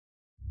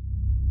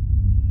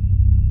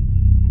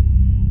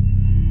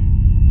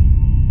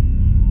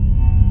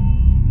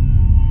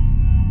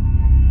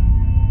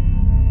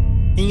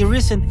In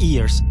recent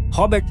years,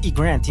 Robert E.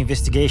 Grant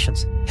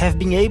investigations have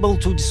been able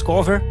to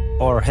discover,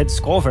 or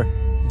rediscover,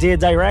 the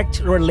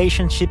direct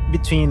relationship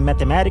between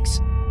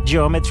mathematics,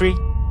 geometry,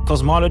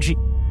 cosmology,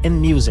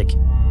 and music.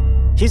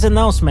 His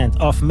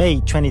announcement of May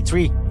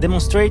 23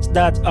 demonstrates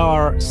that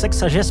our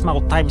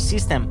sexagesimal time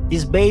system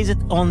is based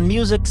on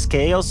music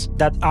scales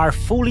that are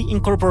fully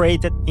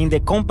incorporated in the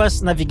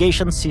compass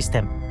navigation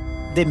system,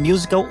 the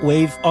musical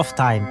wave of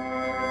time.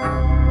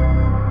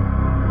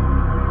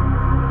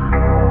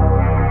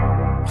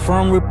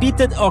 From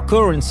repeated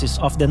occurrences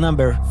of the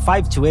number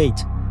 5 to 8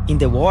 in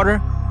the water,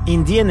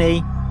 in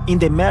DNA, in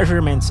the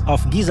measurements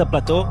of Giza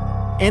Plateau,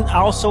 and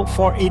also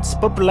for its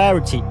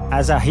popularity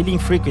as a healing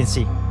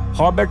frequency,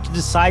 Robert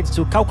decided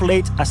to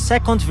calculate a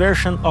second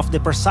version of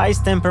the precise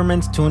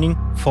temperament tuning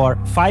for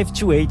 5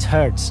 to 8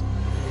 Hz.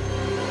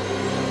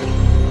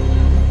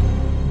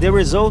 The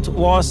result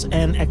was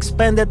an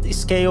expanded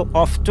scale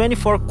of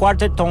 24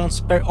 quarter tones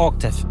per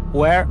octave,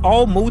 where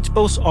all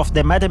multiples of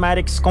the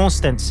mathematics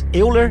constants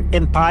Euler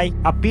and pi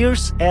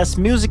appears as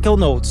musical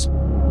notes,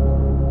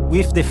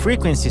 with the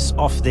frequencies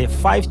of the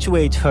 5 to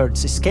 8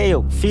 Hz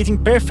scale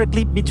fitting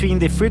perfectly between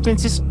the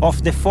frequencies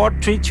of the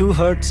 432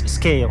 Hz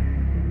scale.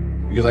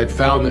 Because I'd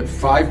found that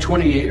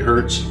 528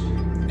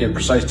 Hz in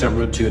precise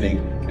temperament tuning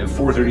and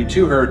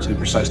 432 Hz in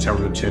precise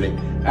temperament tuning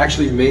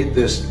actually made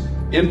this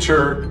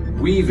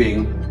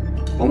interweaving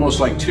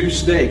almost like two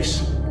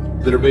snakes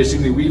that are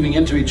basically weaving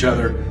into each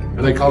other,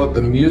 and they call it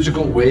the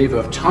musical wave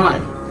of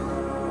time.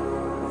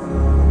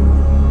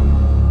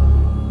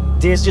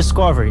 This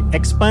discovery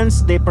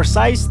expands the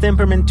precise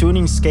temperament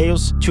tuning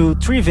scales to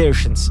 3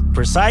 versions: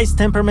 precise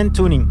temperament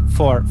tuning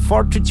for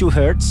 432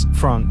 Hz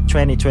from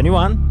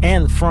 2021,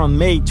 and from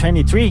May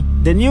 23,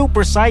 the new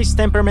precise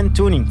temperament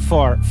tuning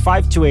for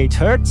 5 to 8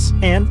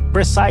 Hz and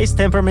precise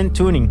temperament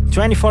tuning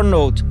 24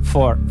 note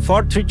for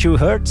 432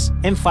 Hz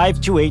and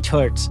 5 to 8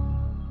 Hz.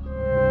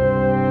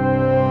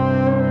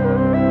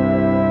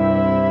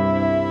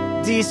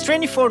 This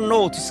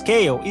 24-note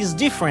scale is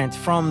different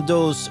from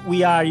those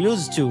we are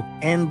used to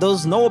and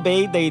does not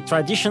obey the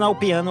traditional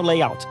piano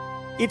layout.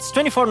 Its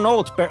 24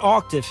 notes per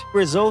octave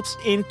results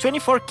in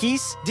 24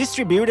 keys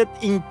distributed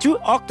in 2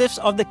 octaves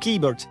of the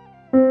keyboard.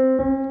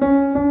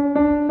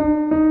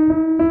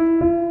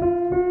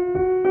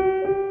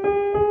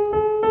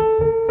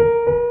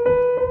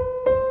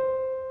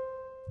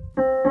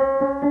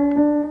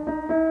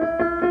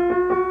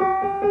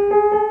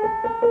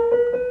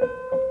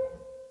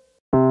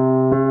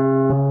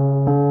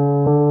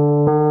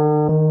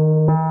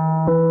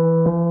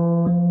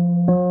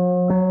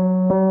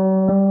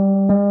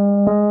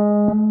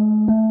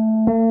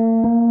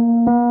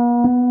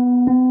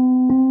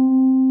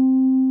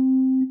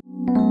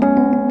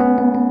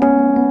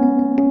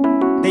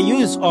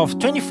 Of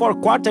 24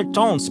 quarter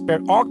tones per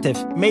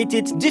octave made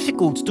it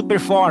difficult to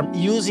perform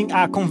using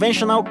a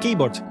conventional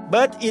keyboard,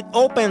 but it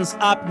opens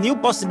up new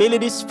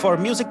possibilities for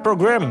music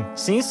programming,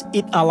 since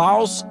it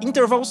allows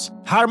intervals,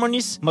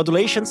 harmonies,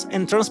 modulations,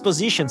 and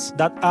transpositions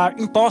that are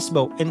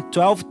impossible in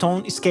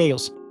 12-tone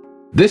scales.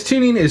 This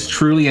tuning is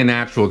truly a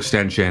natural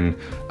extension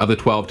of the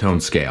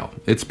 12-tone scale.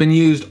 It's been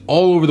used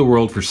all over the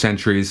world for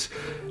centuries,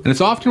 and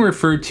it's often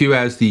referred to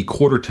as the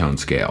quarter-tone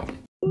scale.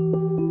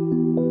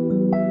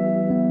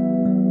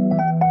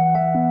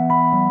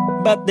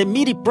 But the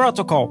MIDI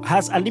protocol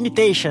has a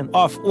limitation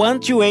of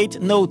 1 to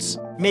 8 notes,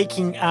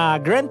 making a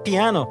grand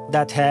piano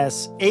that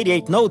has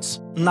 88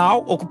 notes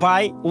now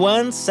occupy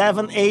 1,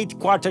 7, 8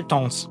 quarter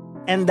tones,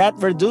 and that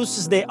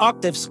reduces the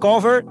octaves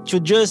covered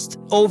to just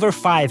over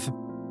 5.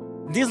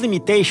 This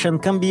limitation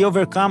can be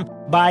overcome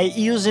by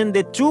using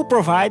the 2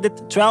 provided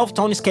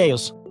 12-tone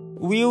scales.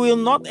 We will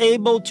not be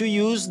able to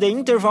use the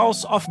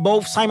intervals of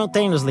both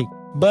simultaneously,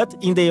 but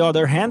on the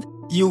other hand,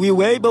 you will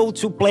be able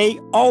to play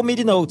all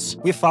MIDI notes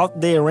without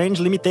the range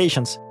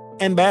limitations.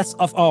 And best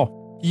of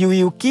all, you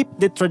will keep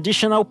the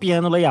traditional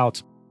piano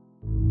layout.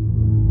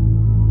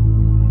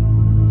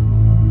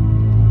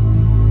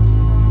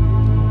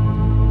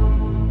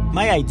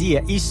 My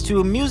idea is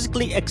to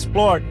musically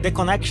explore the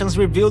connections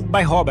revealed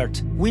by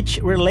Robert, which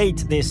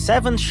relate the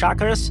 7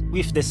 chakras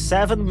with the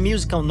 7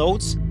 musical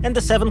notes and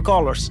the 7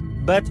 colors,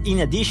 but in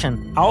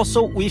addition,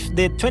 also with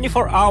the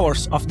 24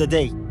 hours of the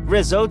day,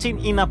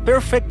 resulting in a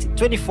perfect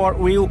 24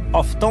 wheel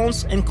of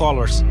tones and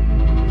colors.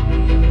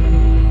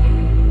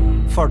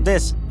 For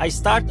this, I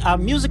start a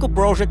musical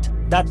project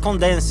that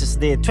condenses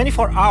the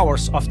 24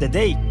 hours of the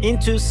day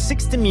into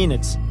 60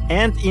 minutes,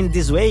 and in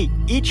this way,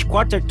 each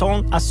quarter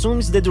tone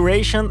assumes the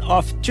duration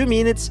of 2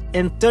 minutes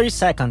and 30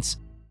 seconds.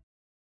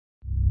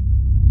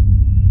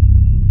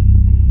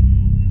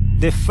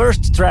 The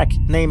first track,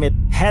 named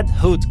Head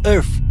Hood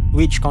Earth,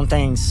 which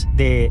contains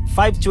the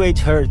 5 to 8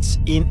 Hz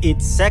in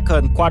its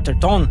second quarter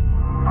tone,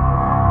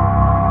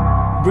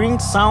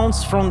 brings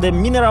sounds from the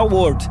mineral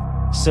world,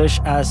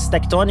 such as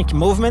tectonic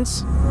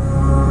movements,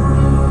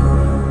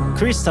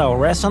 crystal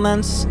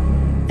resonance,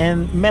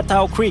 and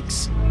metal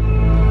creaks.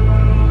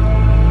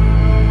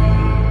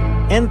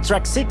 And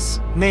track 6,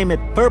 named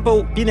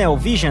Purple Pineal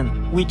Vision,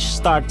 which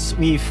starts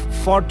with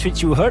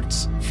 432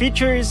 Hz,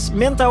 features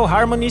mental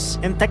harmonies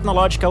and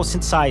technological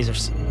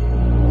synthesizers.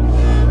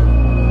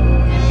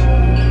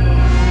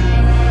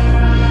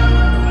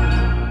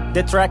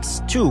 The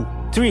tracks 2,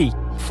 3,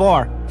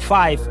 4,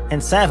 5,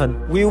 and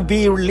 7 will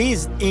be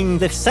released in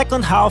the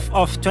second half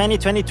of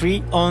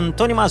 2023 on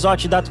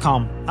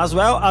TonyMazzotti.com, as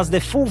well as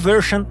the full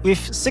version with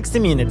 60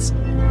 minutes.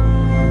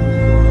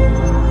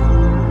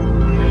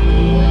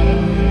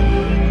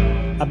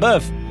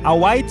 Above, a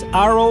white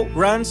arrow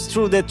runs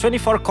through the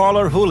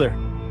 24-color ruler.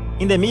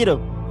 In the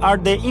middle are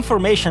the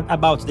information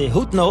about the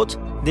root note,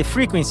 the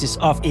frequencies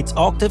of its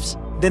octaves,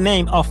 the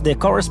name of the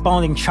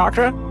corresponding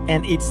chakra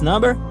and its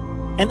number,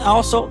 and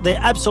also the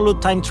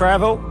absolute time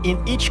travel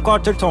in each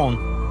quarter tone,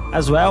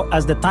 as well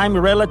as the time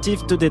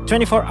relative to the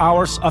 24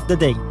 hours of the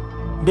day.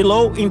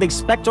 Below in the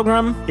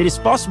spectrogram, it is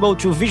possible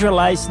to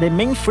visualize the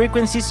main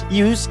frequencies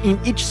used in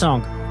each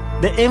song.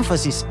 The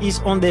emphasis is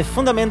on the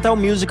fundamental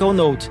musical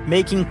note,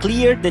 making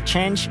clear the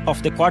change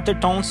of the quarter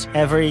tones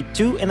every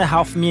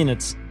 2.5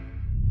 minutes.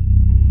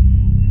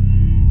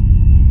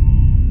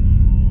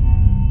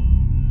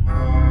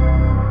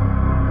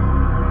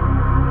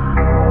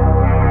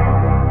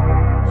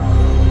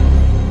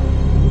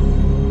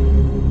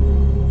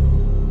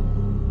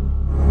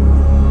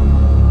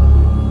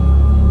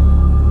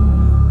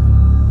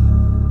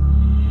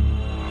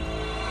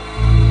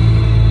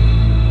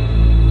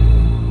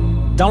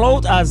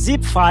 Download a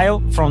zip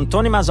file from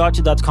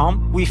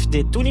TonyMazzotti.com with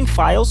the tuning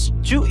files,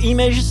 2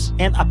 images,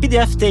 and a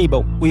PDF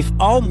table with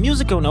all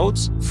musical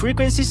notes,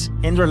 frequencies,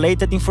 and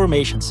related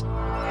informations.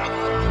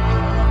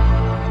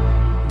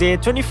 The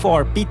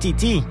 24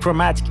 PTT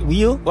chromatic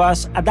wheel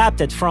was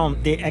adapted from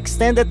the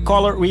extended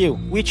color wheel,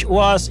 which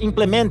was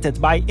implemented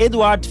by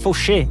Edouard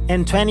Fauché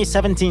in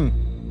 2017.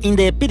 In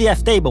the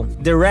PDF table,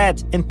 the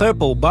red and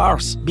purple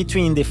bars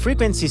between the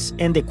frequencies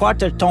and the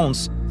quarter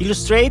tones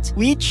illustrate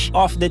which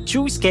of the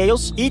 2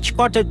 scales each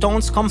quarter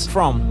tones comes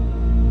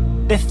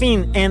from. The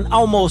thin and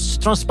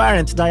almost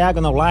transparent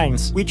diagonal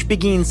lines, which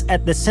begins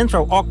at the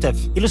central octave,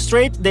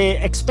 illustrate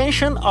the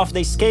expansion of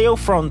the scale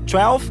from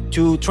 12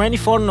 to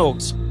 24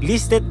 notes,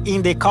 listed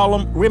in the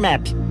column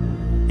Remap.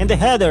 In the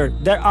header,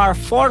 there are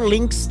 4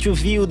 links to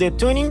view the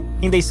tuning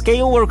in the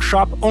Scale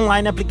Workshop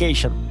online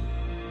application.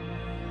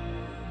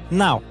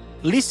 Now,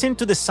 listen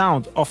to the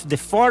sound of the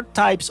 4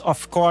 types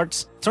of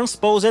chords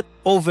transposed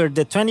over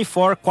the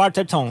 24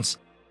 quarter tones.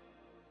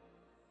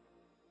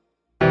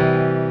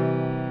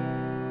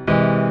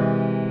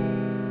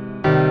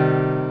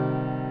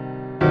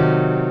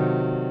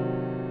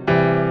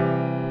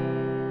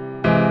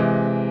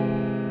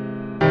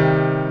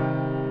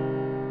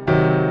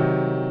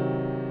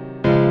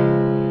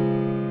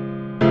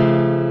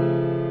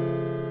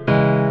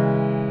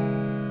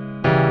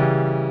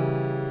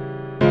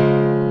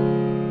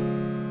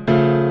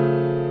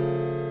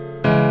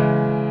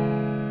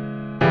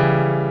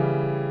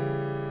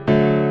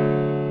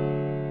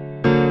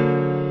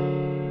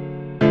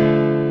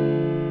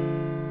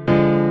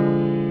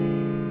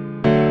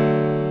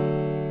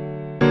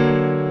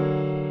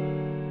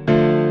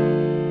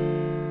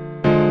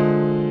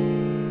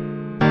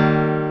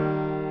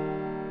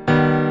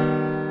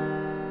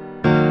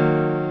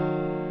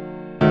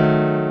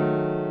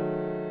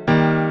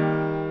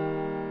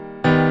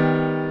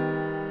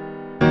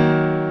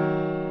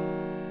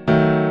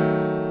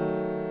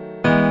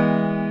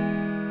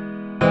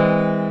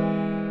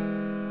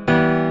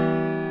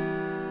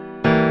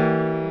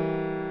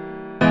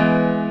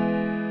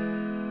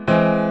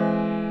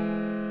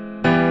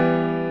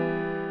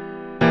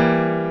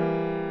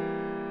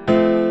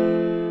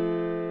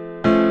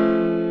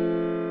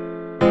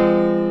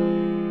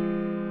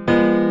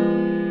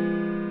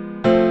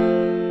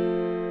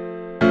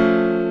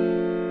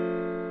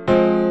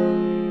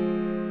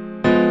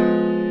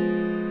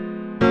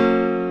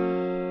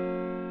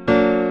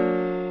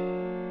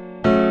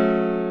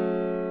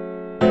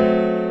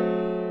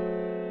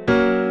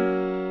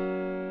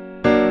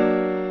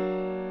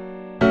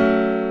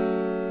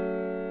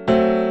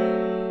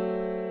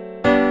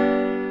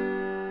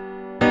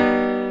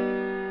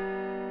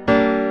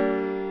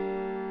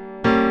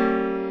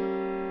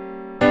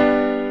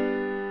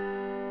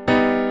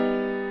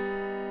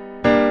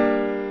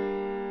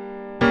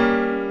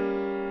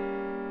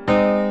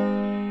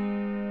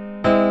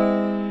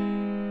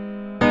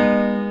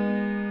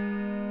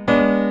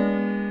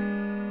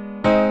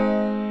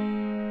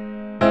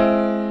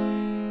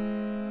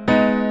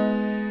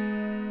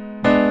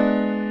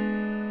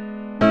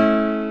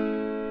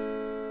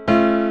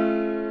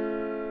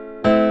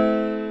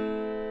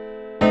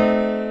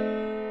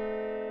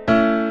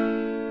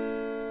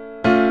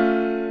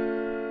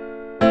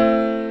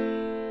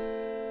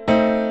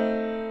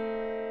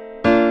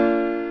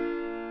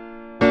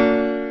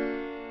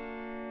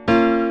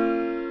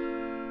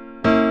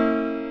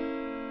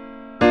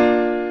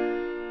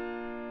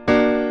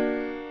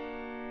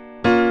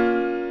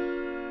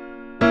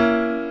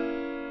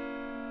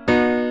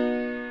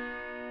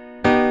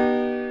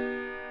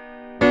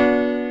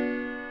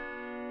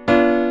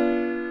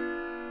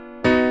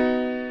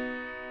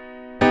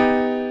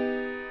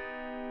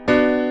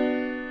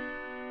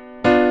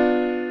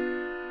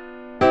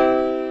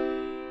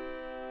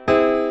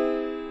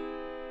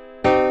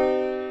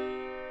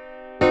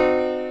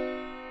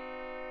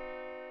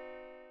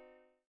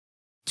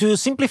 To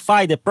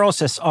simplify the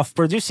process of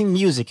producing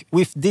music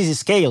with these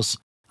scales,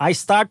 I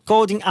start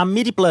coding a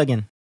MIDI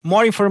plugin.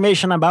 More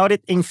information about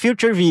it in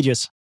future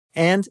videos.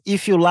 And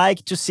if you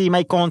like to see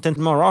my content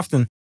more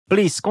often,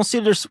 please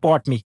consider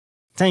support me.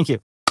 Thank you.